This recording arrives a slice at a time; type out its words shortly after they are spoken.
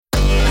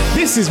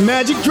This is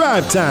Magic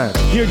Drive Time,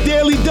 your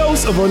daily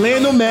dose of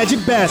Orlando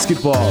Magic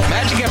basketball.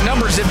 Magic have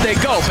numbers if they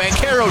go.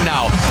 Banchero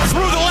now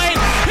through the lane.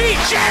 He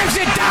jams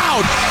it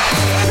down.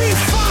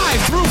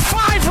 P5 through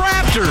 5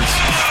 Raptors.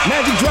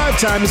 Magic Drive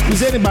Time is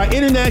presented by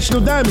International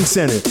Diamond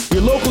Center,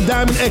 your local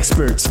diamond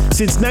experts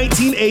since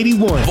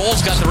 1981.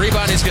 Bulls got the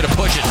rebound. He's going to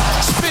push it.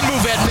 Spin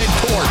move at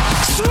midcourt.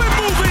 Swim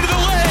move into the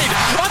lane.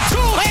 A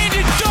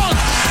two-handed dunk.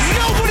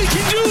 Nobody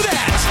can do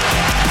that.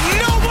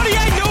 Nobody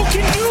I know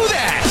can do that.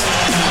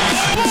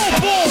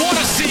 Bull, what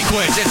a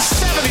sequence. It's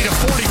 70 to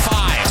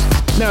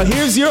 45. Now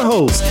here's your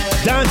host,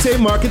 Dante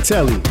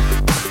Marchitelli.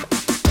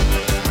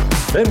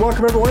 And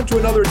welcome everyone to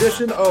another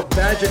edition of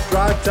Magic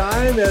Drive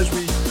Time as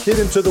we get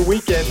into the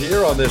weekend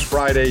here on this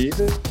Friday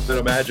evening.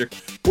 The Magic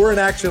were in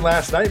action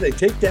last night. They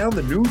take down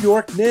the New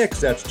York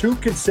Knicks. That's 2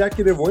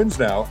 consecutive wins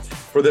now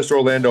for this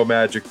Orlando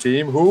Magic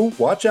team who,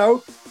 watch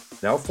out,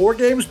 now 4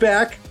 games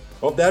back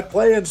of that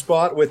play-in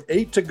spot with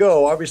 8 to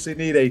go. Obviously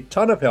need a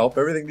ton of help.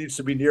 Everything needs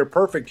to be near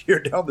perfect here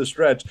down the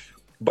stretch.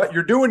 But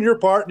you're doing your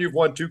part and you've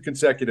won 2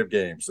 consecutive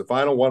games. The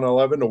final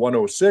 111 to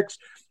 106.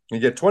 You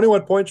get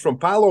 21 points from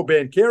Paolo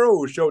Banchero,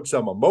 who showed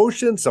some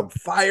emotion, some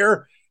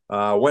fire.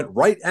 Went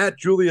right at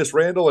Julius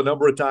Randle a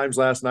number of times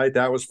last night.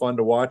 That was fun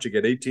to watch. You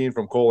get 18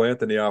 from Cole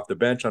Anthony off the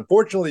bench.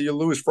 Unfortunately, you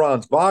lose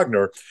Franz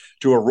Wagner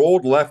to a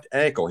rolled left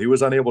ankle. He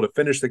was unable to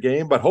finish the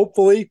game, but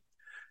hopefully,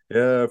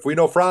 if we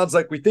know Franz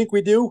like we think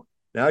we do,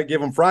 now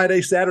give him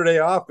Friday, Saturday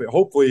off.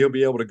 Hopefully, he'll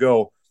be able to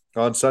go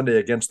on Sunday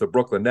against the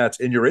Brooklyn Nets,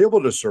 and you're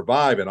able to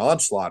survive an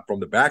onslaught from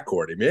the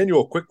backcourt.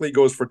 Emmanuel quickly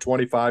goes for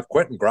 25.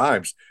 Quentin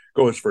Grimes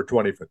goes for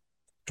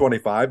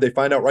 25. They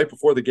find out right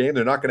before the game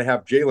they're not going to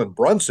have Jalen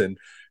Brunson,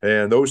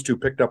 and those two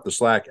picked up the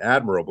slack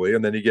admirably,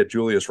 and then you get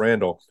Julius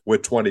Randle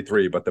with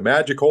 23. But the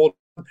Magic hold.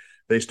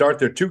 They start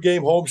their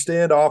 2-game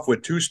homestand off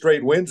with 2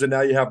 straight wins, and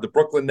now you have the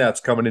Brooklyn Nets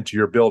coming into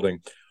your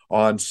building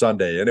on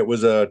Sunday. And it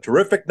was a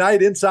terrific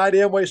night inside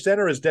Amway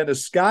Center as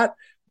Dennis Scott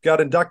got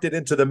inducted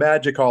into the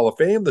Magic Hall of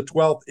Fame, the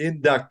 12th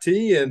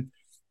inductee. And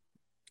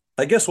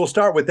I guess we'll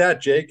start with that,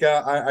 Jake.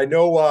 I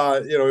know,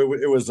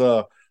 it was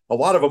a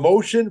lot of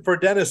emotion for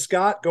Dennis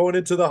Scott going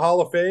into the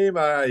Hall of Fame.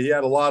 He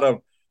had a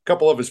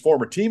couple of his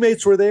former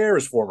teammates were there.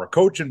 His former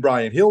coach and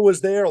Brian Hill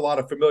was there. A lot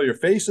of familiar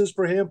faces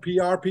for him,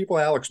 PR people.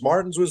 Alex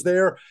Martins was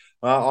there.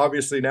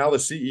 Obviously now the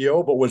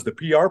CEO, but was the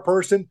PR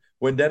person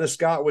when Dennis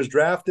Scott was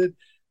drafted.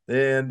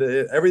 And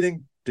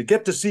everything, to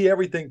get to see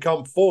everything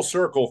come full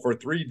circle for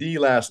 3D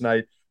last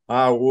night,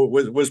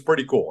 was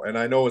pretty cool. And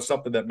I know it's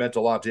something that meant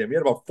a lot to him. He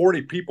had about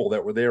 40 people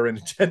that were there in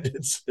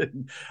attendance.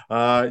 And,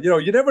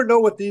 you never know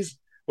what these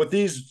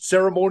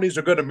ceremonies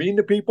are going to mean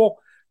to people.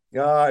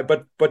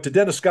 But to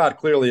Dennis Scott,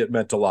 clearly it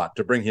meant a lot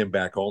to bring him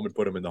back home and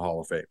put him in the Hall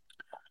of Fame.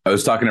 I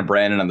was talking to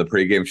Brandon on the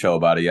pregame show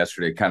about it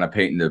yesterday, kind of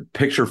painting the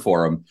picture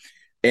for him.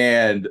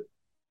 And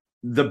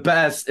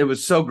it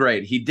was so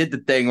great. He did the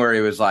thing where he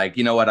was like,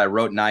 you know what, I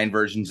wrote 9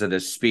 versions of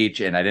this speech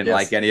and I didn't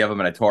like any of them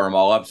and I tore them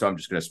all up. So I'm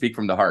just going to speak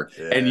from the heart.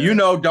 Yeah. And you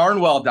know darn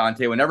well,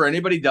 Dante, whenever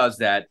anybody does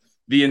that,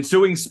 the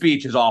ensuing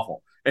speech is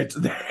awful.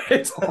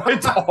 It's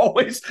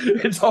always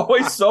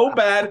so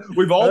bad.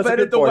 We've all been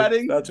at the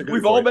wedding.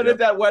 We've all been at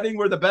that wedding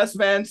where the best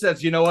man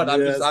says, you know what,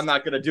 I'm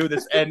not going to do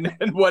this. And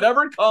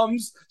whatever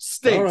comes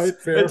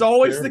stinks. Right, it's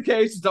always the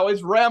case. It's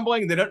always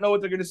rambling. They don't know what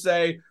they're going to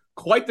say.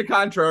 Quite the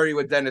contrary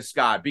with Dennis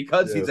Scott,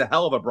 because he's a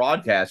hell of a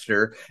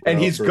broadcaster and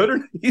he's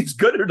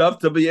good enough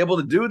to be able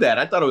to do that.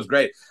 I thought it was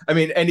great. I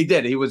mean, and he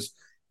did.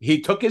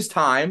 He took his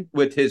time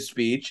with his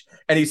speech,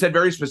 and he said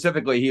very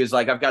specifically, he was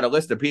like, I've got a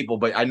list of people,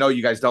 but I know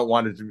you guys don't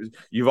want to,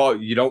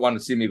 you don't want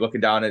to see me looking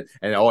down at,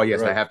 and oh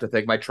yes, I have to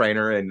thank my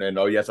trainer, and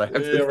oh yes, I have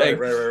to thank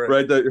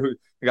the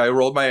guy who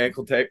rolled my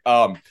ankle tape.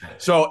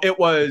 So it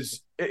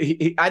was,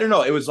 I don't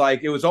know, it was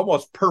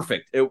almost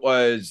perfect. It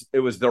was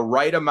the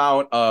right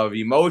amount of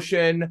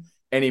emotion,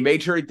 and he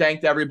made sure he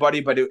thanked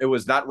everybody, but it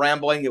was not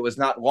rambling. It was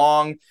not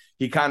long.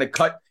 He kind of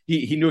cut.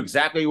 He knew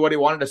exactly what he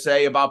wanted to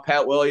say about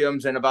Pat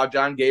Williams and about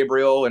John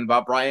Gabriel and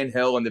about Brian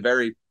Hill and the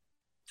very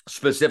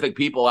specific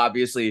people,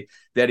 obviously,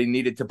 that he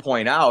needed to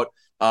point out.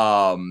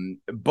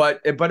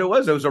 But it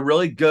was a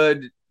really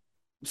good,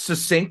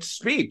 succinct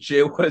speech.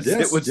 It was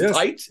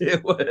tight.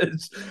 It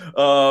was,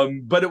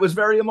 but it was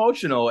very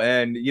emotional.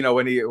 And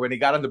when he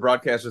got on the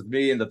broadcast with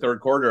me in the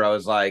third quarter, I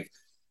was like,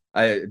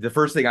 the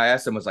first thing I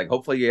asked him was like,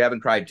 hopefully you haven't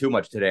cried too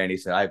much today. And he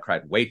said, I've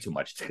cried way too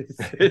much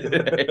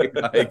today.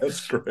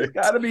 That's great. It's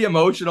got to be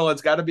emotional.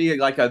 It's got to be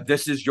like a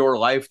this is your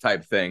life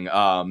type thing.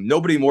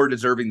 Nobody more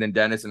deserving than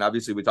Dennis. And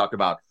obviously we talked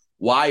about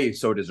why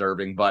he's so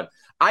deserving. But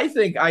I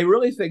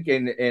really think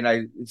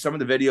in some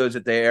of the videos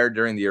that they aired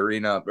during the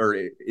arena or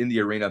in the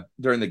arena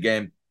during the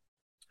game,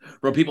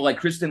 from people like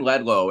Kristen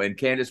Ledlow and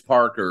Candace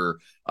Parker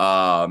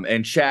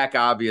and Shaq,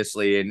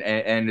 obviously,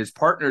 and his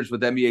partners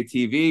with NBA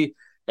TV,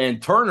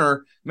 and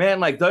Turner, man,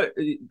 like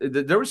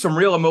there was some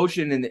real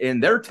emotion in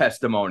their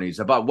testimonies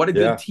about what a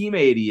good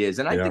teammate he is.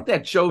 And I think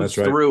that shows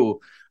through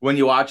when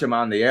you watch him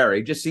on the air.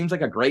 He just seems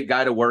like a great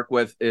guy to work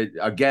with.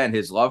 Again,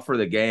 his love for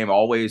the game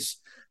always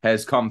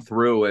has come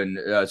through.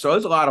 And so it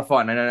was a lot of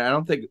fun. And I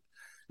don't think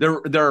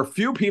there are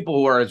few people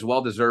who are as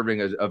well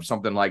deserving of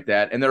something like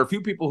that, and there are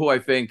few people who I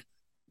think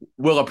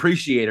will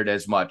appreciate it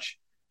as much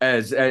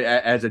as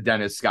a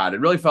Dennis Scott.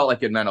 It really felt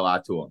like it meant a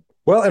lot to him.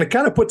 Well, and it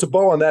kind of puts a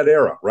bow on that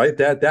era, right?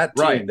 That team,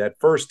 right. That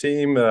first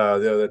team,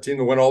 the team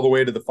that went all the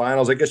way to the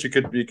finals. I guess you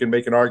can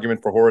make an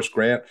argument for Horace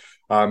Grant,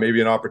 maybe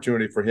an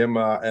opportunity for him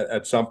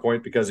at some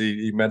point because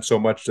he meant so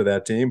much to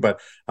that team. But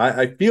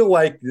I feel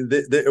like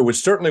it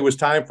certainly was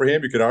time for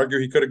him. You could argue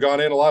he could have gone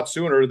in a lot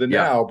sooner than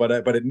now, but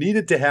it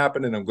needed to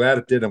happen, and I'm glad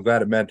it did. I'm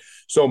glad it meant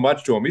so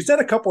much to him. He said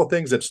a couple of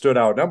things that stood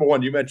out. Number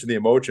one, you mentioned the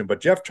emotion,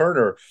 but Jeff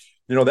Turner.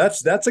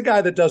 That's a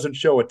guy that doesn't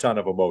show a ton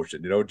of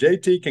emotion.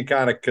 JT can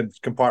kind of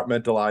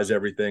compartmentalize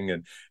everything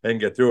and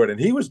get through it. And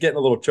he was getting a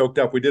little choked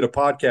up. We did a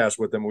podcast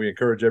with him. We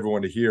encourage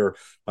everyone to hear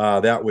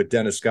that with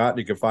Dennis Scott. And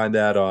you can find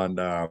that on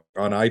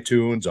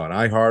iTunes, on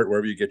iHeart,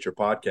 wherever you get your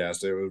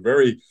podcast. It was a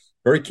very,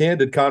 very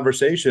candid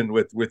conversation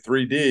with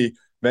 3D.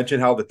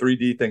 Mentioned how the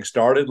 3D thing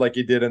started, like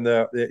he did in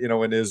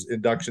in his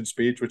induction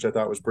speech, which I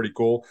thought was pretty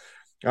cool.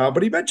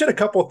 But he mentioned a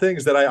couple of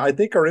things that I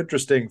think are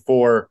interesting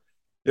for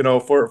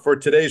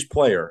today's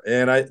player.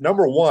 And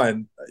number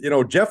one,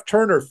 Jeff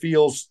Turner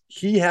feels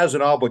he has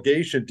an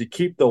obligation to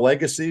keep the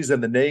legacies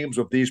and the names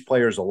of these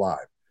players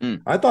alive.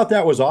 I thought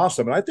that was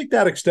awesome. And I think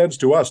that extends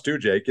to us too,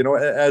 Jake,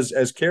 as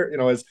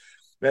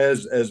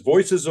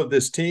voices of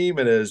this team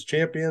and as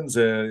champions,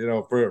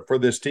 for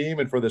this team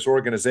and for this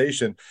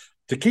organization,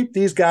 to keep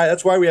these guys.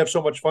 That's why we have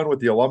so much fun with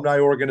the alumni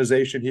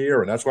organization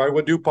here. And that's why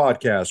we do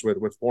podcasts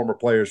with former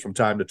players from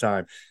time to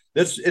time.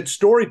 It's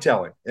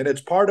storytelling, and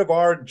it's part of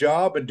our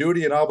job and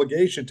duty and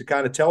obligation to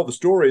kind of tell the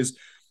stories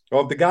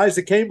of the guys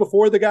that came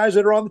before the guys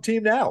that are on the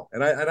team now.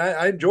 And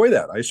I enjoy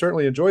that. I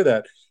certainly enjoy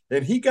that.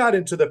 And he got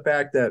into the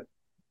fact that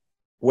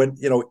when,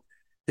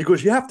 he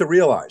goes, you have to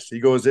realize,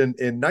 he goes, in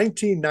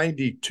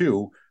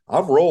 1992,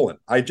 I'm rolling.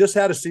 I just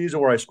had a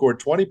season where I scored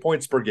 20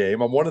 points per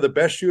game. I'm one of the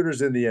best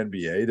shooters in the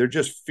NBA. They're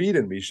just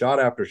feeding me shot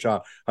after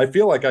shot. I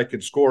feel like I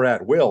can score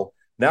at will.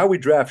 Now we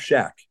draft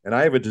Shaq, and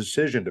I have a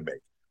decision to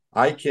make.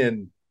 I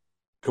can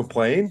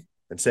complain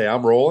and say,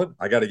 I'm rolling.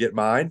 I got to get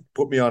mine.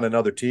 Put me on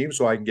another team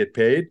so I can get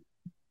paid.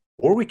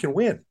 Or we can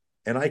win,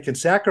 and I can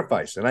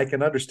sacrifice, and I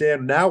can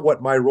understand now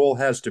what my role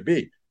has to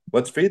be.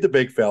 Let's feed the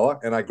big fella.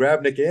 And I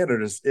grabbed Nick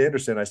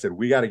Anderson. I said,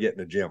 we got to get in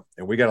the gym,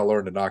 and we got to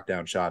learn to knock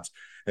down shots.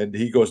 And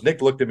he goes,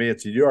 Nick looked at me and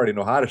said, you already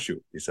know how to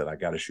shoot. He said, I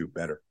got to shoot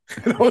better.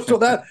 So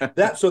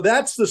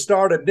that's the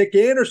start of Nick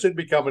Anderson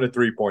becoming a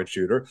 3-point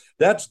shooter.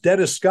 That's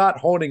Dennis Scott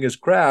honing his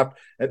craft.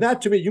 And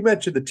that, to me, you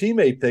mentioned the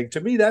teammate thing.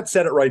 To me, that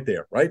said it right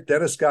there, right?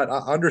 Dennis Scott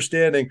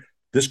understanding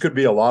this could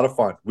be a lot of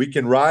fun. We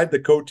can ride the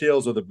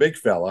coattails of the big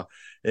fella,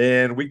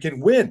 and we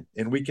can win.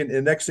 And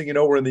next thing you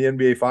know, we're in the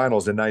NBA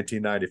Finals in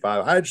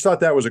 1995. I just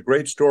thought that was a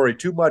great story.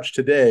 Too much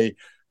today,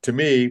 to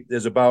me,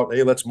 is about,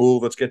 hey, let's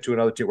move. Let's get to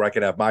another team where I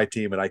can have my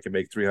team and I can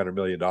make $300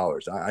 million.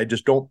 I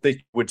just don't think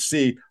you would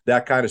see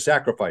that kind of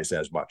sacrifice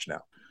as much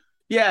now.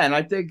 Yeah, and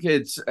I think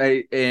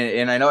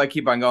and I know I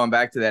keep on going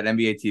back to that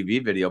NBA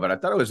TV video, but I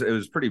thought it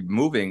was pretty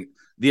moving.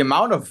 The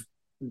amount of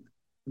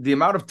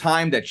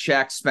time that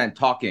Shaq spent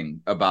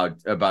talking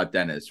about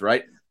Dennis,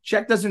 right?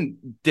 Shaq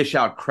doesn't dish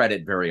out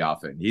credit very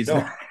often. He's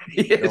not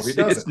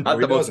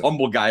the most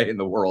humble guy in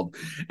the world.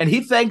 And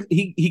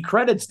he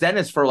credits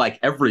Dennis for like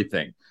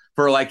everything,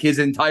 for like his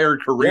entire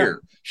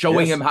career,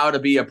 showing him how to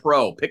be a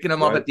pro, picking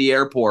him up at the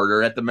airport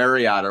or at the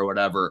Marriott or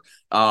whatever.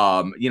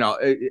 I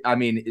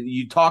mean,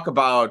 you talk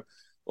about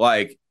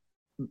like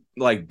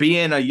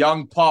being a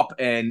young pup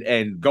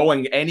and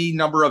going any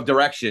number of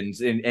directions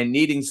and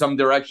needing some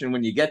direction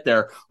when you get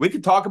there. We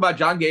could talk about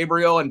John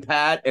Gabriel and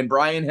Pat and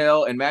Brian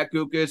Hill and Matt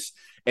Guokas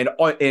and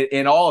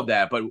all of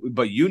that. But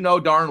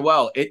darn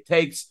well, it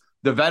takes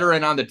the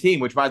veteran on the team,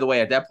 which, by the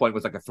way, at that point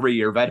was like a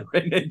 3-year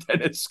veteran in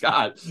Dennis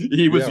Scott.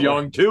 He was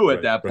young too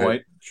at that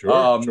point.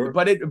 Sure.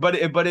 But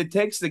it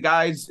takes the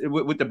guys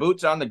with the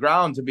boots on the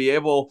ground to be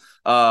able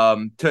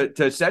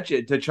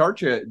to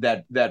chart you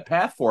that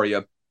path for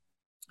you.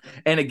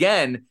 And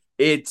again,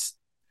 it's,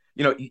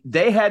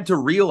 they had to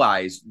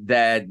realize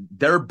that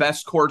their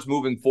best course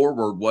moving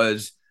forward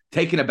was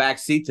taking a back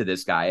seat to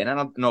this guy. And I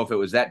don't know if it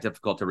was that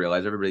difficult to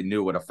realize. Everybody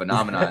knew what a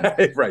phenomenon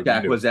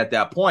Shaq was at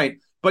that point.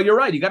 But you're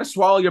right. You got to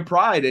swallow your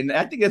pride. And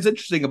I think that's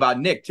interesting about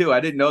Nick, too.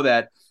 I didn't know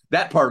that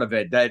part of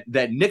it,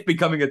 that Nick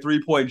becoming a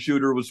 3-point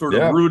shooter was sort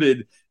of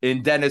rooted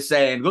in Dennis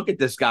saying, look at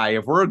this guy.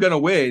 If we're going to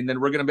win, then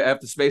we're going to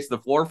have to space the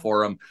floor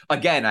for him.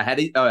 Again,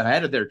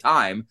 ahead of their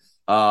time,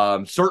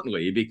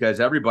 certainly, because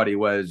everybody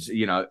was,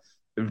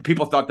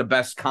 people thought the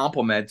best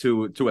compliment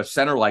to a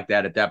center like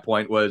that at that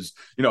point was,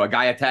 a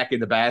guy attacking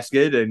the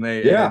basket and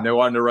they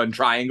wanted to run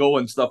triangle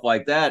and stuff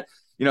like that.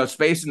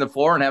 Spacing the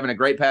floor and having a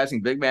great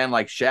passing big man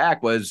like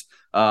Shaq was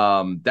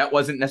that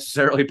wasn't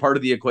necessarily part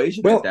of the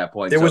equation at that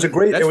point. It was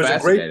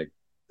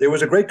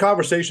a great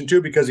conversation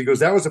too, because he goes,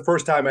 that was the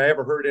first time I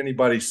ever heard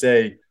anybody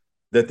say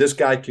that this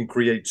guy can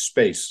create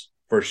space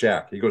for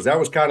Shaq. He goes, that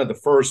was kind of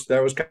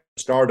the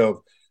start of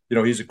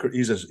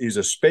he's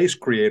a space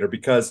creator,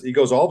 because he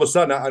goes, all of a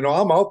sudden, I know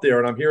I'm out there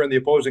and I'm hearing the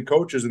opposing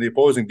coaches and the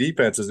opposing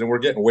defenses, and we're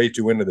getting way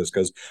too into this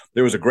because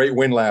there was a great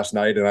win last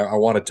night, and I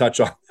want to touch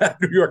on that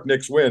New York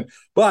Knicks win.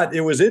 But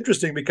it was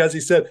interesting because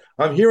he said,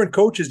 I'm hearing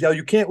coaches yell,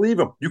 you can't leave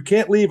him. You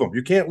can't leave him.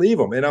 You can't leave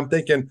him. And I'm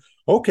thinking,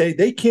 okay,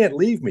 they can't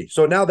leave me.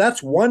 So now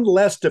that's one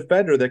less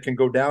defender that can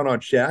go down on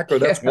Shaq, or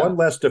that's one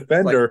less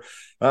defender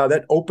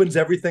that opens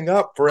everything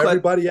up for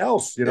everybody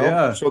else,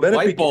 Yeah. So then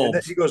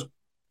he goes,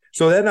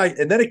 so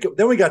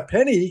then we got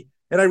Penny,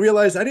 and I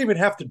realized I didn't even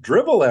have to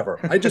dribble ever.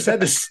 I just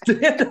had to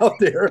stand out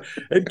there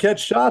and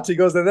catch shots. He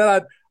goes, and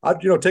then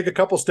I'd take a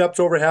couple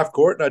steps over half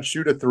court and I'd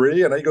shoot a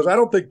three. And he goes, I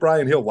don't think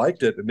Brian Hill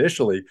liked it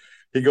initially.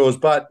 He goes,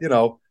 but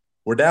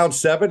we're down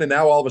 7, and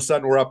now all of a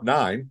sudden we're up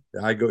 9.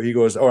 He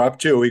goes, or up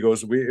 2. He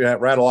goes, we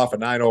rattle off a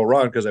 9-0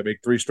 run because I make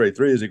 3 straight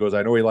threes. He goes,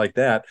 I know he liked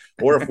that.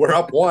 Or if we're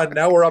up 1,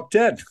 now we're up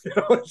 10,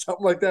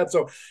 something like that.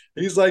 So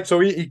he's like, so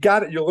he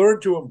got it. You learn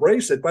to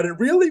embrace it, but it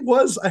really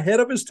was ahead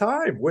of his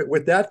time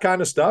with that kind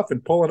of stuff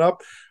and pulling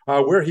up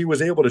where he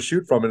was able to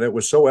shoot from. And it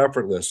was so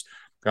effortless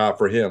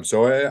for him.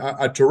 So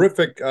a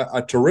terrific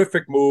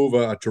move,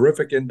 a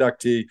terrific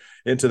inductee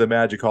into the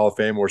Magic Hall of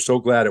Fame. We're so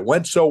glad it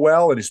went so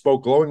well, and he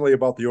spoke glowingly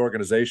about the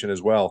organization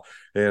as well.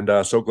 And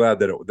so glad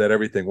that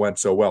everything went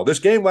so well. This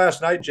game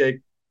last night, Jake,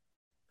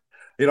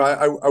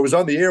 I was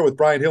on the air with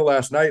Brian Hill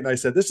last night, and I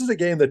said, this is a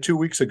game that 2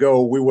 weeks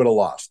ago we would have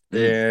lost.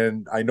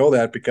 And I know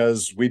that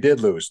because we did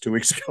lose 2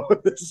 weeks ago.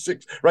 This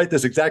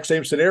exact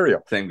same scenario.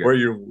 Where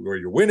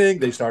you're winning,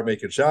 they start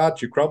making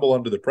shots, you crumble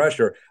under the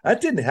pressure. That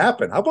didn't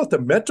happen. How about the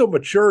mental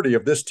maturity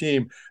of this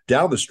team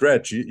down the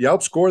stretch? You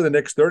outscore the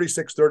Knicks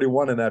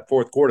 36-31 in that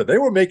fourth quarter. They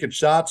were making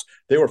shots.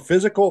 They were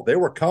physical. They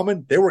were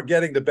coming. They were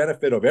getting the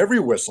benefit of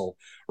every whistle,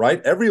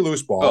 right? Every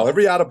loose ball,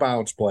 every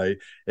out-of-bounds play.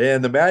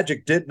 And the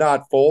Magic did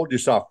not fold. You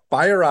saw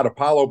fire out of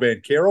Paolo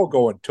Banchero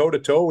going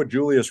toe-to-toe with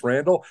Julius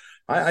Randle,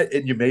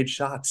 and you made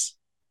shots.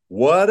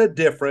 What a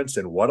difference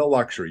and what a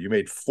luxury. You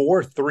made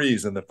 4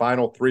 threes in the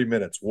final 3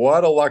 minutes.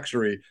 What a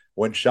luxury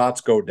when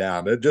shots go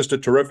down. Just a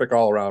terrific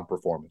all-around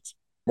performance.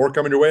 More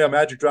coming your way on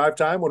Magic Drive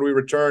Time when we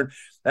return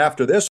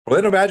after this.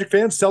 Orlando Magic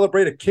fans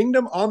celebrate a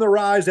kingdom on the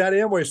rise at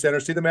Amway Center.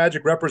 See the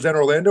Magic represent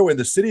Orlando in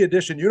the City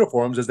Edition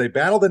uniforms as they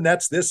battle the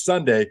Nets this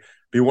Sunday.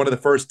 Be one of the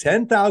first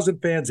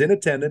 10,000 fans in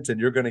attendance, and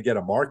you're going to get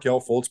a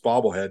Markelle Fultz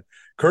bobblehead,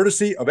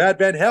 courtesy of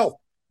Advent Health.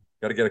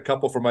 Got to get a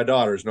couple for my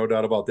daughters, no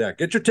doubt about that.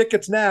 Get your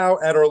tickets now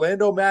at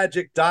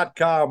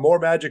OrlandoMagic.com. More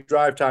Magic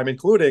Drive Time,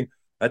 including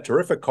a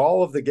terrific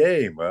call of the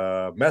game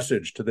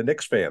message to the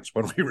Knicks fans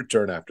when we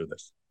return after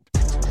this.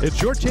 It's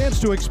your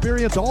chance to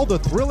experience all the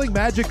thrilling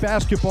Magic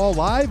basketball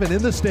live and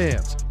in the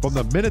stands. From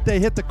the minute they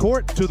hit the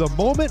court to the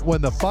moment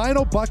when the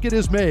final bucket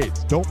is made.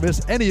 Don't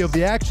miss any of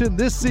the action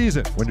this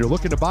season. When you're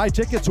looking to buy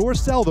tickets or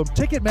sell them,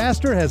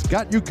 Ticketmaster has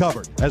got you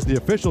covered. As the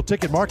official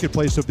ticket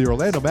marketplace of the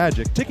Orlando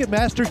Magic,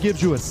 Ticketmaster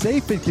gives you a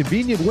safe and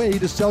convenient way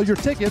to sell your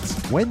tickets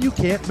when you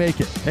can't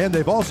make it. And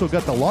they've also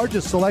got the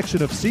largest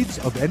selection of seats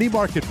of any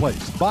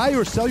marketplace. Buy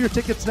or sell your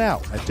tickets now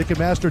at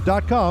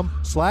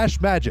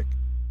Ticketmaster.com/magic.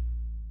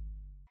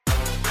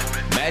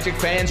 Magic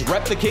fans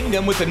rep the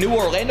kingdom with the new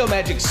Orlando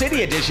Magic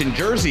City Edition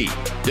jersey.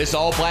 This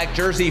all-black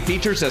jersey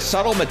features a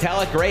subtle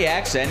metallic gray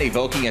accent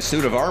evoking a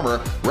suit of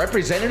armor,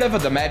 representative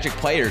of the Magic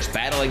players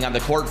battling on the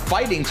court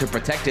fighting to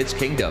protect its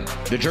kingdom.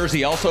 The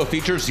jersey also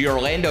features the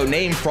Orlando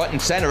name front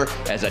and center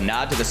as a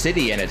nod to the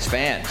city and its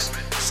fans.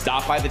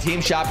 Stop by the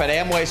team shop at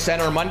Amway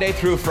Center Monday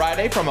through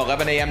Friday from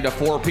 11 a.m. to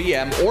 4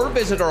 p.m. or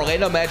visit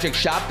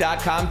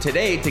OrlandoMagicShop.com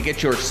today to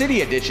get your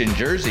City Edition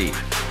jersey.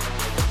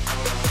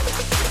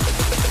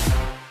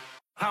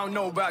 I don't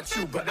know about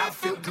you, but I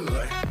feel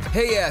good.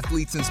 Hey,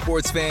 athletes and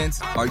sports fans,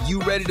 are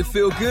you ready to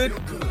feel good?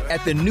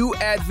 At the new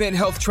Advent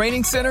Health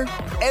Training Center,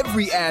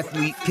 every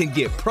athlete can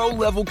get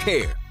pro-level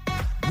care.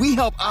 We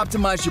help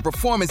optimize your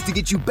performance to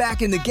get you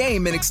back in the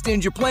game and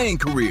extend your playing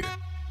career.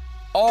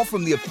 All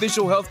from the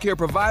official healthcare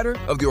provider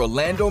of the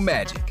Orlando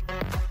Magic.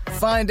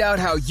 Find out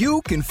how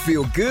you can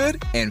feel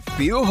good and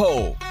feel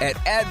whole at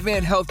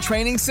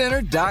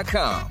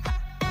AdventHealthTrainingCenter.com.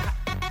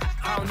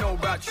 I don't know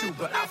about you,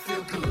 but I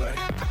feel good.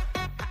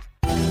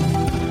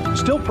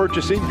 Still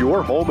purchasing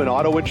your home and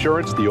auto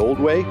insurance the old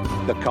way,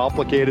 the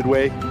complicated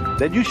way?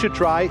 Then you should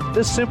try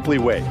the Simply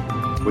way.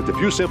 With a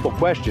few simple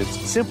questions,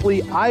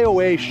 Simply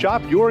IOA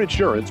shop your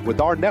insurance with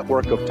our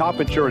network of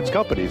top insurance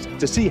companies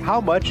to see how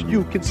much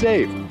you can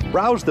save.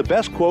 Browse the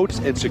best quotes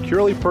and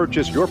securely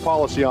purchase your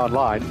policy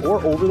online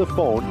or over the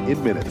phone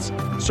in minutes.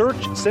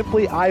 Search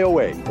Simply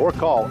IOA or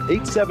call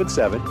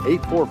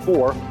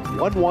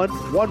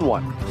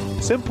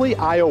 877-844-1111. Simply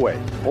IOA,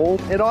 home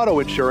and auto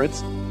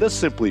insurance the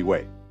Simply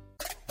way.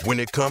 When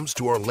it comes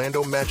to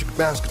Orlando Magic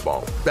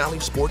basketball,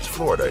 Bally Sports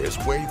Florida is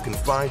where you can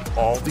find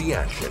all the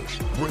action,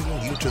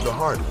 bringing you to the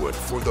hardwood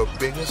for the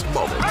biggest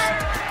moments.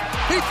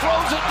 He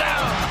throws it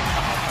down.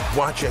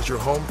 Watch as your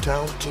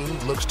hometown team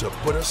looks to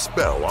put a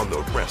spell on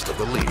the rest of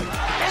the league.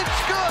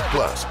 It's good.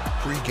 Plus,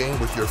 pre-game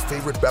with your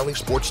favorite Bally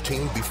Sports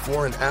team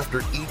before and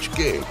after each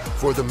game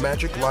for the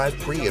Magic Live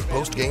pre- and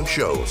post-game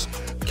shows.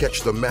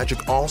 Catch the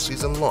Magic all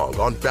season long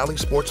on Bally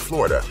Sports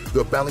Florida,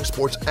 the Bally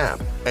Sports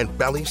app, and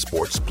Bally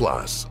Sports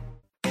Plus.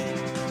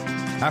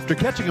 After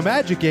catching a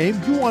Magic game,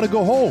 you want to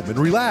go home and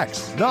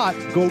relax, not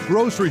go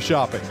grocery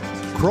shopping.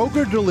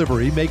 Kroger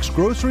Delivery makes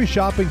grocery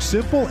shopping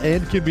simple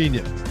and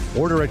convenient.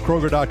 Order at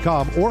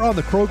Kroger.com or on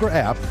the Kroger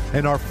app,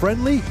 and our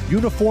friendly,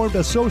 uniformed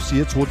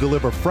associates will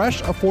deliver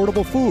fresh,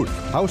 affordable food,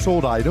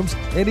 household items,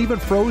 and even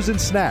frozen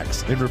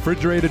snacks in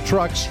refrigerated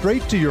trucks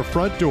straight to your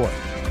front door.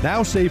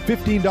 Now save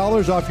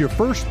 $15 off your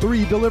first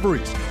 3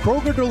 deliveries.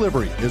 Kroger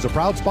Delivery is a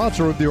proud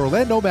sponsor of the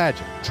Orlando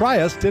Magic. Try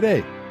us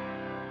today.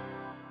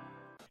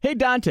 Hey,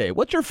 Dante,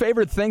 what's your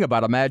favorite thing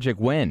about a Magic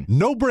win?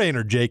 No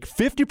brainer, Jake.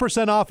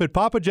 50% off at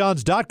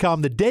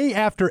papajohns.com the day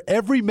after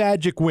every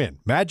Magic win.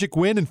 Magic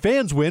win and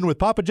fans win with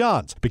Papa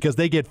John's because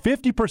they get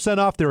 50%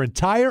 off their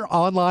entire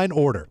online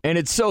order. And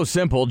it's so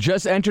simple.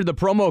 Just enter the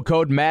promo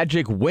code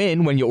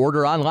MAGICWIN when you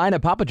order online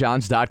at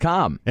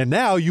papajohns.com. And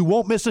now you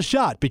won't miss a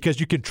shot because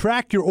you can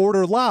track your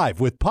order live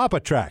with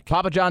Papa Track.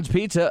 Papa John's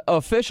Pizza,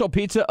 official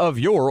pizza of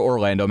your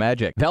Orlando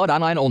Magic. Valid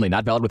online only,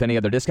 not valid with any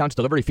other discounts.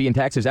 Delivery fee and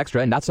taxes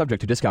extra and not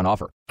subject to discount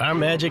offer. Our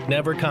Magic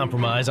never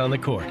compromise on the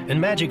court, and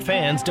Magic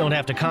fans don't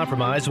have to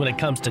compromise when it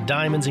comes to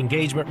diamonds,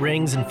 engagement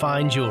rings, and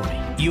fine jewelry.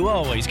 You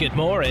always get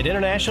more at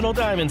International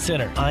Diamond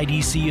Center.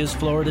 IDC is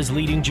Florida's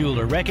leading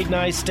jeweler,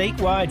 recognized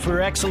statewide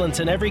for excellence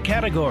in every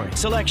category,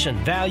 selection,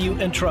 value,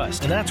 and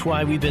trust. And that's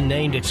why we've been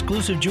named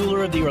exclusive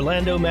jeweler of the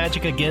Orlando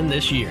Magic again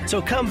this year.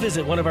 So come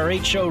visit one of our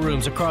 8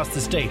 showrooms across the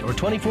state or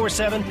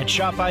 24/7 at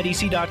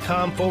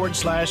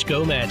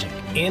shopidc.com/go Magic.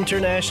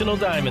 International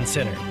Diamond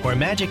Center, where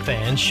Magic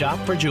fans shop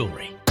for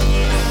jewelry.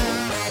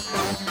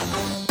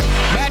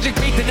 Magic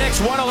beat the Knicks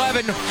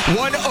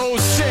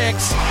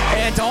 111-106.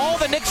 And to all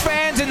the Knicks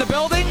fans in the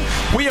building,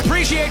 we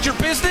appreciate your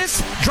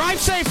business. Drive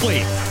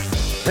safely.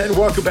 And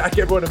welcome back,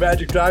 everyone, to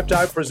Magic Drive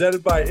Time,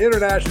 presented by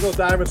International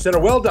Diamond Center.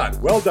 Well done,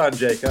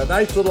 Jake. A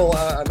nice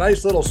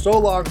little so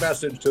long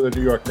message to the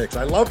New York Knicks.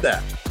 I love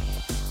that.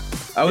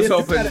 I was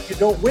hoping if you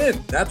don't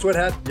win. That's what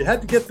you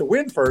had to get the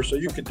win first, so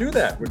you could do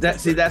that.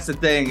 That's the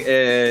thing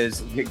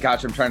is,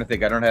 gosh, I'm trying to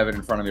think. I don't have it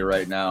in front of me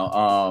right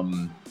now.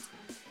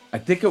 I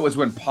think it was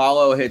when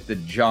Paulo hit the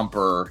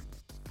jumper.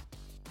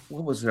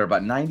 What was there,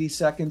 about 90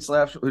 seconds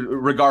left?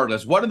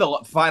 Regardless, one of the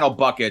final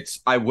buckets,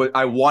 I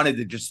wanted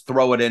to just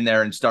throw it in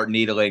there and start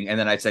needling. And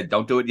then I said,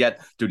 don't do it yet.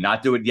 Do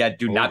not do it yet.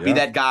 Do not be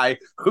that guy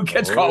who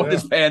gets caught with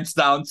his pants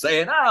down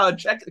saying,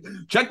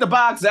 check the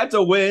box. That's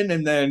a win.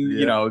 And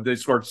then, they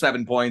scored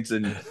 7 points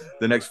in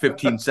the next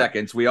 15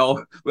 seconds. We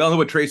all know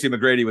what Tracy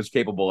McGrady was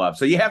capable of.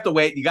 So you have to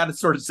wait. You got to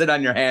sort of sit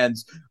on your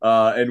hands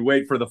and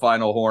wait for the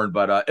final horn.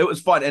 But it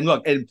was fun. And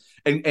look, and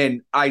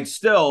I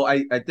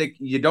think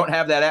you don't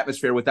have that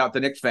atmosphere without the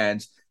Knicks fans.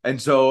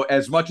 And so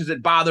as much as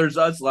it bothers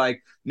us,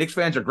 like, Knicks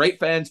fans are great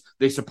fans.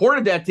 They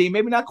supported that team,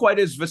 maybe not quite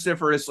as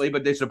vociferously,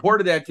 but they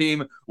supported that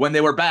team when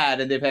they were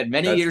bad, and they've had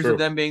many years of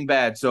them being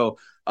bad. So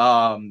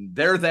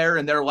they're there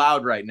and they're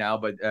loud right now,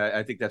 but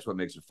I think that's what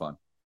makes it fun.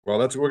 Well,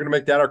 we're going to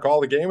make that our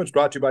call of the game. It's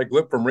brought to you by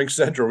Glip from Ring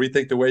Central.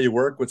 Rethink the way you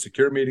work with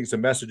secure meetings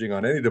and messaging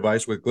on any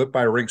device with Glip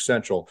by Ring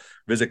Central.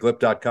 Visit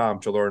glip.com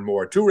to learn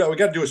more. We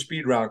got to do a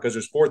speed round because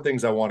there's 4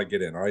 things I want to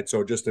get in. All right,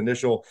 so just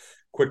initial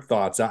quick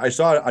thoughts. I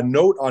saw a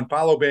note on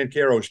Paolo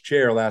Banchero's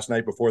chair last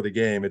night before the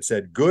game. It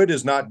said, "Good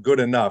is not good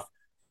enough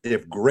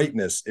if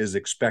greatness is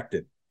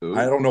expected." Ooh.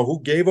 I don't know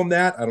who gave him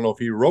that. I don't know if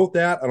he wrote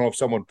that. I don't know if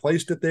someone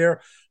placed it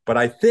there. But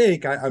I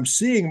think I'm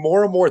seeing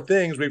more and more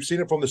things. We've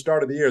seen it from the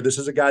start of the year. This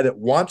is a guy that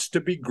wants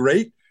to be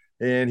great,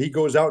 and he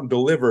goes out and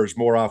delivers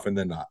more often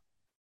than not.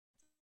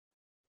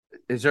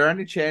 Is there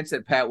any chance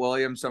that Pat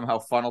Williams somehow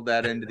funneled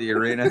that into the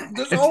arena?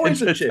 There's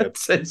always a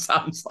chance. It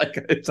sounds like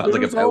a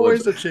Pat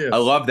always a chance. I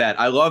love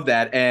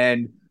that.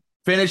 And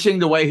finishing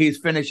the way he's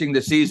finishing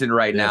the season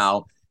right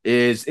now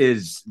is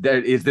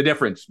the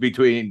difference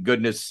between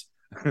goodness.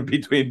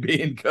 Between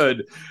being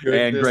good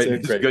and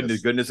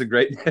greatness. Goodness and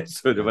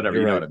greatness, or whatever.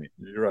 You know what I mean.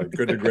 You're right.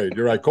 Good to great.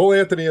 You're right. Cole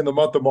Anthony in the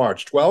month of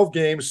March, 12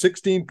 games,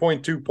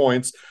 16.2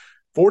 points,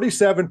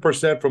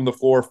 47% from the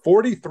floor,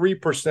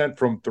 43%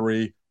 from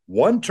 3,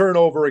 1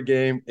 turnover a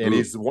game, and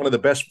he's one of the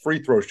best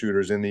free throw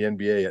shooters in the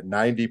NBA at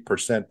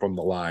 90% from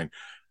the line.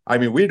 I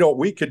mean,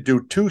 we could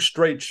do 2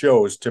 straight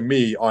shows, to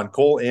me, on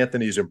Cole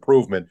Anthony's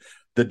improvement.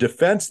 The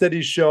defense that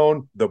he's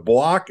shown, the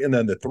block, and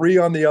then the 3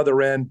 on the other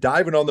end,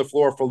 diving on the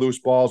floor for loose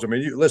balls. I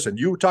mean,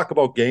 you talk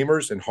about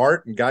gamers and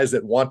heart and guys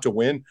that want to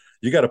win.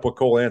 You got to put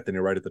Cole Anthony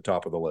right at the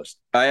top of the list.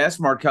 I asked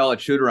Markel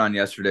at Shoot-Around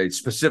yesterday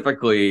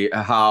specifically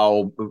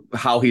how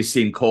he's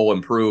seen Cole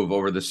improve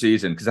over the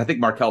season, because I think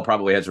Markel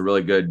probably has a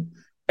really good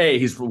 – A,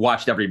 he's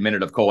watched every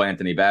minute of Cole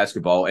Anthony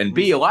basketball, and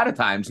B, a lot of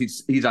times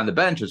he's on the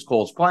bench as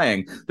Cole's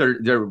playing.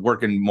 They're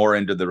working more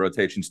into the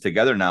rotations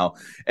together now.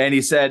 And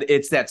he said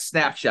it's that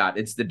snapshot.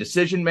 It's the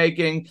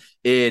decision-making.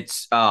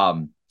 It's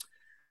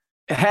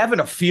having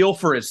a feel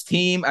for his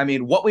team. I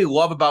mean, what we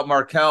love about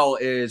Markel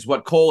is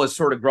what Cole is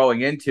sort of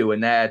growing into,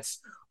 and that's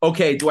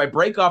okay, do I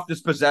break off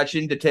this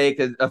possession to take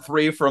a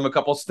three from a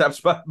couple steps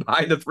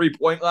behind the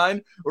 3-point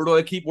line, or do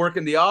I keep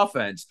working the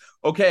offense?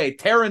 Okay,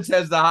 Terrence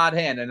has the hot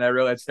hand, and I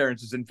realize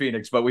Terrence is in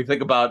Phoenix, but we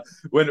think about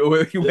when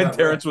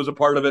Terrence was a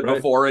part of it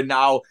before, and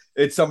now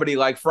it's somebody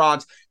like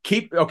Franz.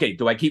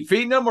 Do I keep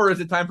feeding him, or is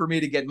it time for me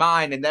to get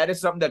mine? And that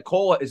is something that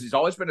Cole he's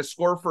always been a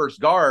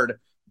score-first guard,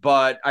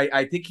 but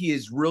I think he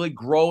is really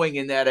growing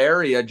in that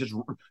area, just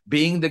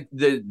being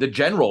the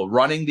general,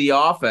 running the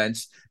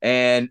offense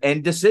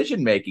and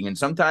decision making. And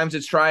sometimes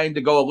it's trying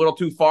to go a little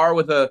too far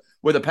with a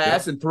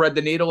pass and thread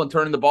the needle and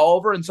turning the ball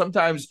over. And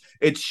sometimes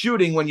it's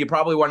shooting when you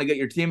probably want to get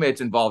your teammates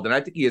involved. And I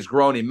think he has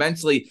grown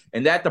immensely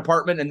in that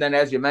department. And then,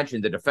 as you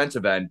mentioned, the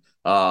defensive end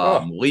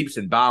leaps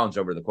and bounds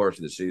over the course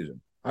of the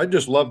season. I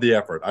just love the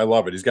effort. I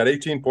love it. He's got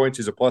 18 points.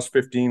 He's a plus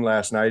 15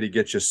 last night. He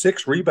gets you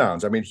 6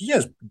 rebounds. I mean,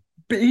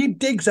 he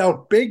digs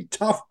out big,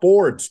 tough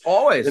boards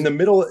always in the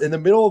middle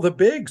of the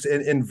bigs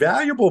and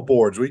valuable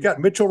boards. We got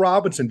Mitchell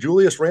Robinson,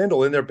 Julius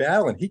Randle in there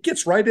battling. He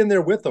gets right in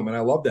there with them, and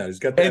I love that. He's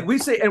got that.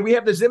 And we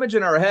have this image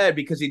in our head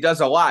because he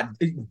does a lot,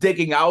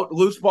 digging out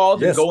loose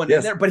balls and going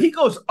in there. But he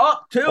goes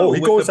up too.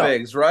 He goes the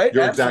bigs, right?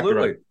 You're exactly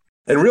right.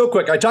 And real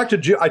quick, I talked to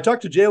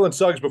Jalen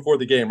Suggs before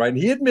the game, right? And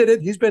he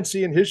admitted he's been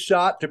seeing his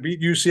shot to beat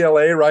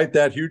UCLA, right?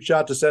 That huge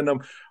shot to send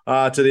them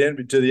to the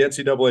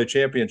NCAA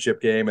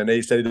championship game. And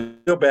they said they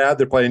feel bad.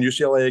 They're playing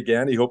UCLA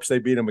again. He hopes they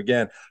beat them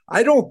again.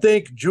 I don't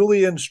think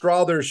Julian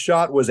Strother's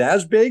shot was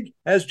as big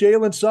as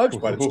Jalen Suggs,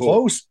 but it's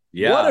close.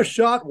 Yeah. What a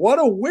shot. What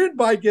a win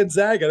by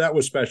Gonzaga. That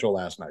was special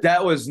last night.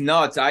 That was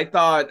nuts. I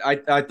thought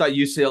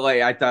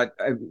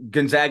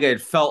Gonzaga,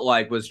 it felt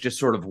like, was just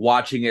sort of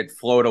watching it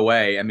float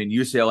away. I mean,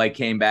 UCLA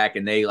came back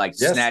and they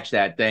snatched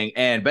that thing.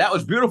 But that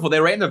was beautiful. They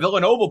ran the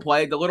Villanova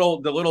play, the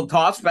little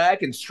toss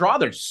back, and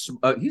Strother,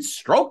 he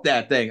stroked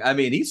that thing. I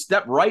mean, he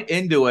stepped right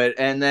into it.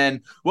 And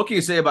then what can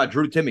you say about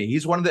Drew Timme?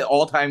 He's one of the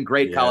all-time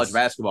great college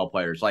basketball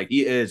players. Like,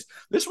 he is.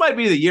 This might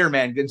be the year,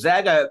 man.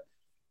 Gonzaga,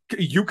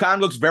 UConn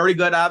looks very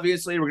good,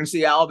 obviously. We're going to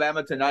see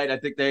Alabama tonight. I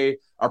think they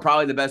are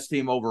probably the best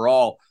team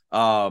overall.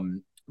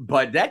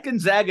 But that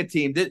Gonzaga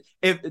team,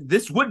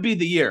 this would be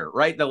the year,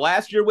 right? The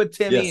last year with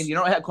Timme, and you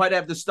don't quite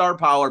have the star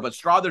power, but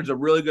Strother's a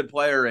really good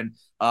player, and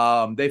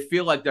they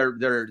feel like they're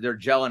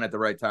gelling at the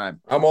right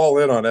time. I'm all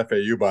in on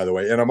FAU, by the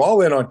way, and I'm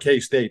all in on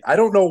K-State. I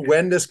don't know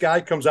when this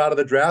guy comes out of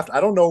the draft. I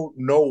don't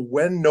know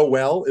when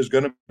Noel is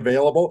going to be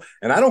available,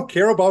 and I don't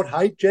care about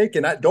height, Jake,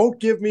 and don't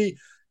give me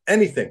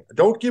anything.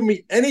 Don't give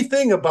me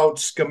anything about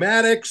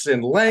schematics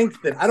and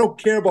length, and I don't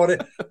care about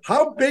it.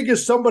 How big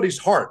is somebody's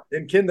heart,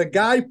 and can the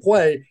guy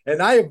play? And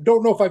I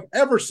don't know if I've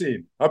ever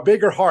seen a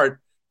bigger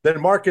heart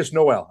than Marcus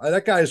Noel.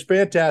 That guy is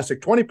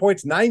fantastic. 20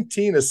 points,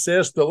 19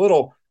 assists, the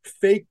little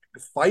fake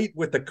fight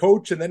with the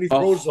coach, and then he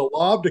throws the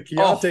lob to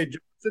Keontae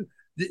Johnson.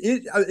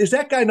 Is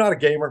that guy not a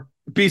gamer?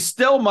 Be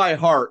still my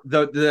heart.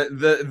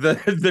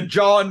 The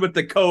jawing with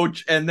the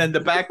coach, and then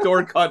the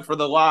backdoor cut for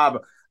the lob.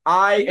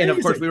 And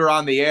of course we were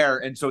on the air,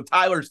 and so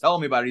Tyler's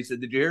telling me about it. He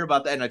said, "Did you hear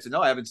about that?" And I said, "No,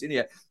 I haven't seen it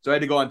yet." So I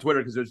had to go on Twitter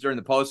because it was during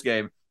the post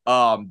game.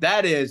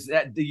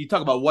 That you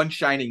talk about one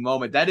shining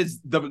moment. That is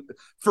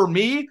for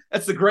me,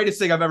 that's the greatest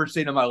thing I've ever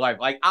seen in my life.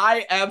 Like,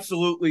 I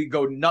absolutely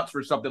go nuts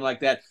for something like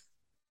that.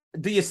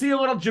 Do you see a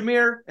little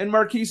Jameer and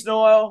Marquise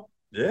Noel?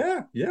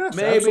 Yeah,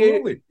 maybe,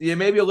 absolutely. Yeah,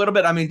 maybe a little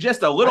bit. I mean,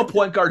 just a little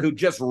point guard who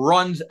just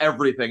runs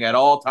everything at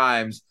all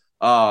times.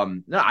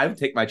 No, I would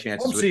take my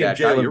chances with that. I'm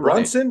seeing Jalen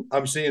Brunson. Right.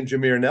 I'm seeing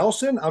Jameer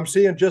Nelson. I'm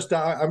seeing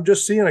I'm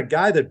just seeing a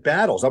guy that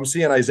battles. I'm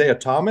seeing Isaiah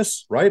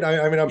Thomas, right?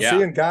 I mean, I'm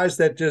seeing guys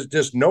that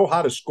just know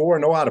how to score,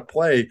 know how to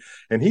play,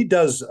 and he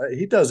does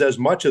as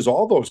much as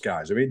all those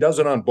guys. I mean, he does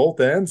it on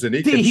both ends, and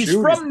he's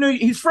shoot.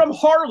 He's from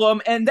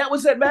Harlem, and that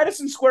was at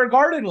Madison Square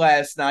Garden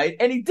last night,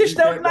 and he dished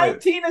out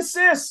 19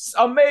 assists.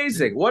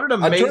 Amazing! What an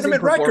amazing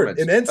tournament performance!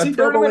 Record, an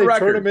NCAA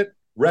tournament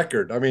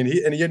record. I mean,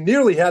 he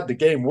nearly had the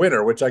game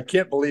winner, which I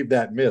can't believe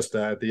that missed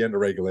at the end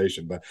of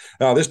regulation. But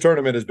this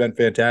tournament has been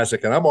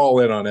fantastic, and I'm all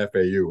in on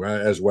FAU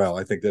as well.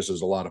 I think this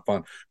is a lot of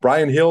fun.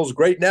 Brian Hill's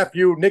great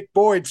nephew, Nick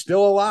Boyd,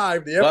 still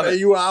alive. The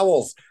FAU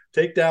Owls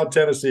take down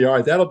Tennessee. All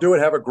right, that'll do it.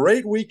 Have a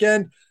great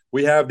weekend.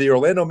 We have the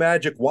Orlando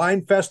Magic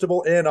Wine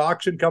Festival and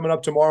Auction coming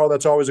up tomorrow.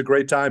 That's always a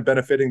great time,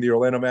 benefiting the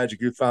Orlando Magic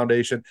Youth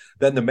Foundation.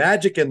 Then the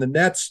Magic and the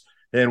Nets.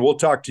 And we'll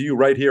talk to you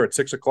right here at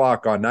 6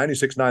 o'clock on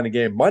 96.9 The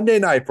Game, Monday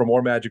night for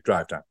more Magic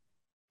Drive Time.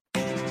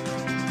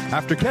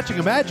 After catching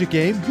a Magic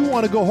game, you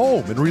want to go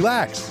home and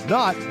relax,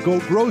 not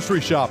go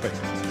grocery shopping.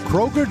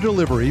 Kroger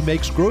Delivery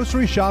makes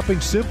grocery shopping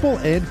simple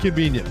and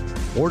convenient.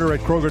 Order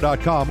at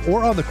Kroger.com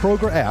or on the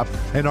Kroger app,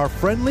 and our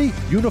friendly,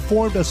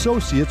 uniformed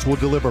associates will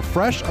deliver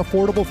fresh,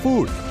 affordable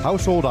food,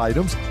 household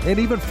items, and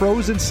even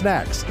frozen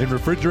snacks in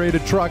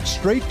refrigerated trucks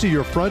straight to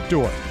your front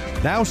door.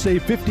 Now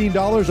save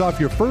 $15 off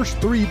your first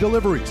 3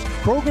 deliveries.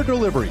 Kroger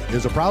Delivery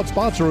is a proud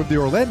sponsor of the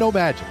Orlando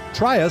Magic.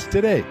 Try us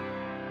today.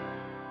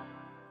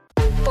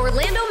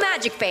 Orlando Magic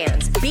Magic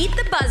fans. Beat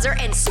the buzzer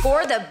and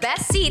score the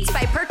best seats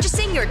by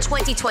purchasing your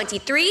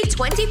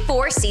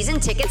 2023-24 season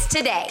tickets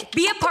today.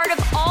 Be a part of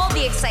all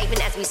the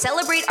excitement as we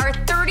celebrate our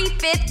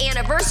 35th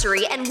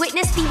anniversary and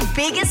witness the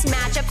biggest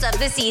matchups of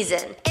the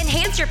season.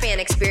 Enhance your fan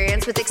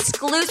experience with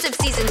exclusive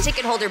season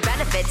ticket holder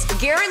benefits,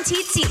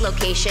 guaranteed seat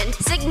location,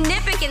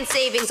 significant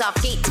savings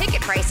off gate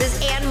ticket prices,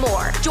 and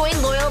more.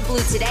 Join Loyal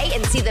Blue today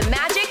and see the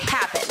magic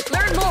happen.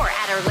 Learn more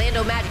at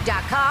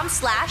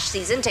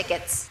orlandomagic.com/season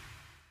tickets.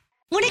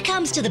 When it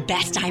comes to the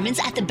best diamonds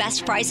at the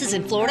best prices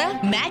in Florida,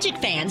 Magic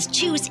fans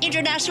choose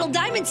International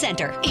Diamond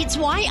Center. It's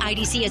why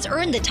IDC has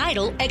earned the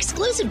title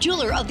Exclusive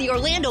Jeweler of the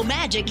Orlando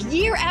Magic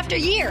year after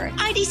year.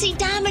 IDC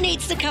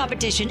dominates the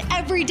competition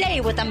every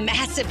day with a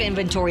massive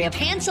inventory of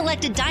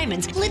hand-selected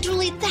diamonds,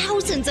 literally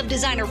thousands of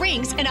designer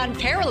rings, an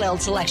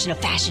unparalleled selection of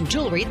fashion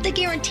jewelry, the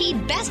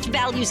guaranteed best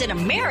values in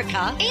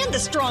America, and the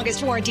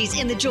strongest warranties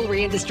in the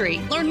jewelry industry.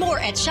 Learn more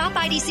at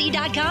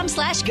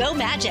shopidc.com/go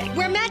magic,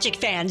 where Magic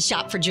fans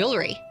shop for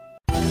jewelry.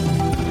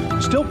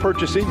 Still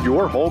purchasing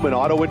your home and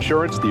auto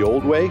insurance the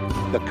old way,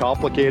 the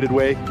complicated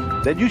way?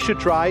 Then you should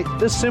try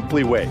the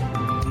Simply way.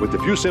 With a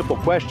few simple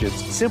questions,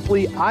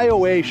 Simply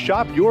IOA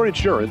shop your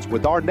insurance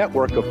with our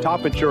network of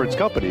top insurance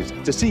companies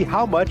to see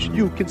how much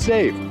you can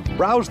save.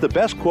 Browse the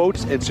best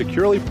quotes and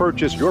securely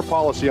purchase your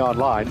policy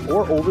online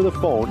or over the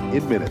phone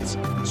in minutes.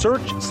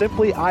 Search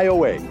Simply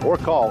IOA or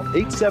call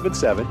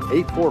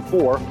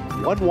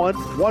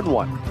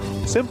 877-844-1111.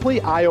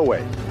 Simply IOA,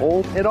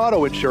 home and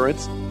auto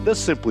insurance the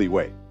Simply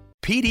way.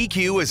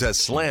 PDQ is a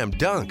slam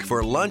dunk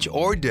for lunch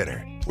or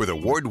dinner. With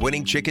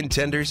award-winning chicken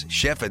tenders,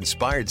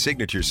 chef-inspired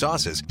signature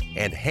sauces,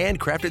 and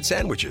handcrafted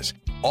sandwiches,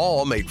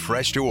 all made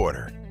fresh to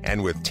order.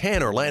 And with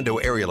 10 Orlando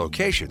area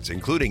locations,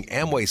 including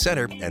Amway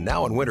Center and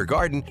now in Winter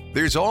Garden,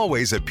 there's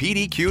always a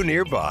PDQ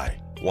nearby.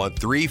 Want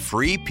 3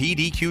 free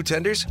PDQ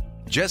tenders?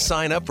 Just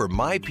sign up for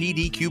My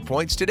PDQ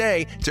Points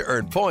today to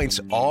earn points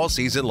all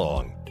season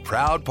long.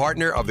 Proud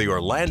partner of the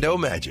Orlando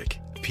Magic.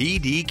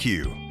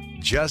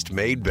 PDQ. Just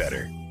made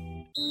better.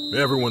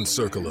 Everyone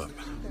circle up.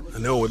 I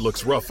know it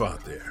looks rough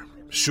out there.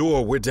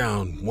 Sure, we're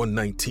down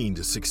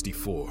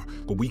 119-64,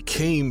 but we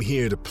came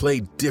here to play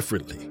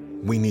differently.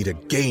 We need a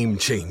game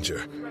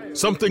changer.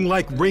 Something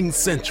like Ring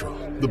Central,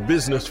 the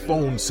business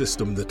phone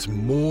system that's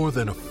more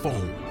than a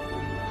phone.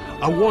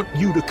 I want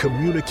you to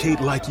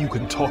communicate like you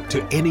can talk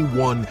to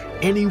anyone,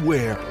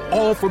 anywhere,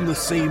 all from the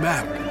same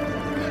app.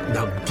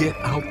 Now get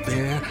out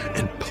there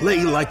and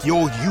play like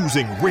you're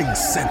using Ring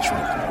Central.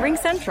 Ring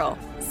Central.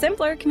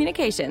 Simpler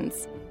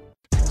communications.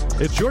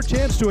 It's your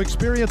chance to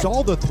experience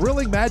all the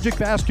thrilling Magic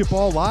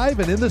basketball live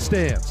and in the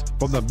stands.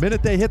 From the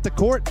minute they hit the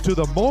court to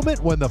the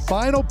moment when the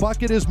final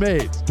bucket is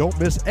made. Don't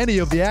miss any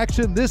of the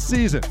action this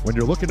season. When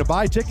you're looking to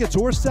buy tickets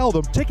or sell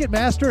them,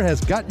 Ticketmaster has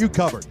got you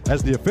covered.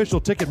 As the official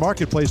ticket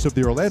marketplace of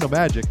the Orlando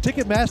Magic,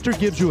 Ticketmaster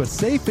gives you a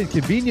safe and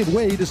convenient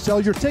way to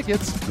sell your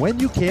tickets when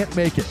you can't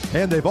make it.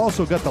 And they've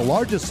also got the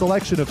largest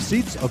selection of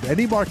seats of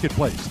any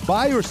marketplace.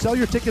 Buy or sell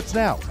your tickets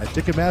now at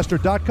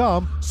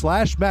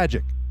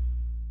Ticketmaster.com/magic.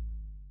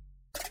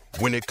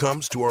 When it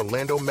comes to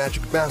Orlando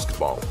Magic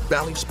basketball,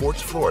 Bally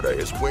Sports Florida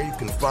is where you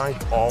can find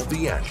all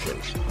the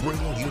action,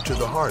 bringing you to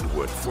the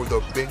hardwood for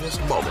the biggest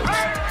moments.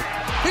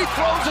 He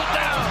throws it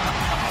down.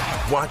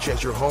 Watch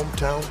as your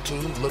hometown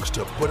team looks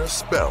to put a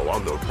spell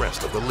on the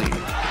rest of the league.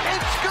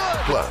 It's good.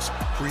 Plus,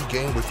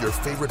 pre-game with your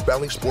favorite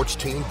Bally Sports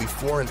team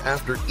before and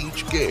after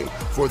each game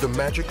for the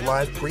Magic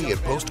Live pre-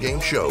 and post-game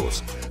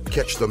shows.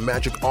 Catch the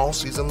Magic all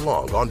season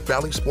long on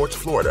Bally Sports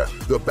Florida,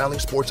 the Bally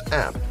Sports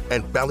app,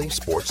 and Bally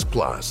Sports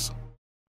Plus.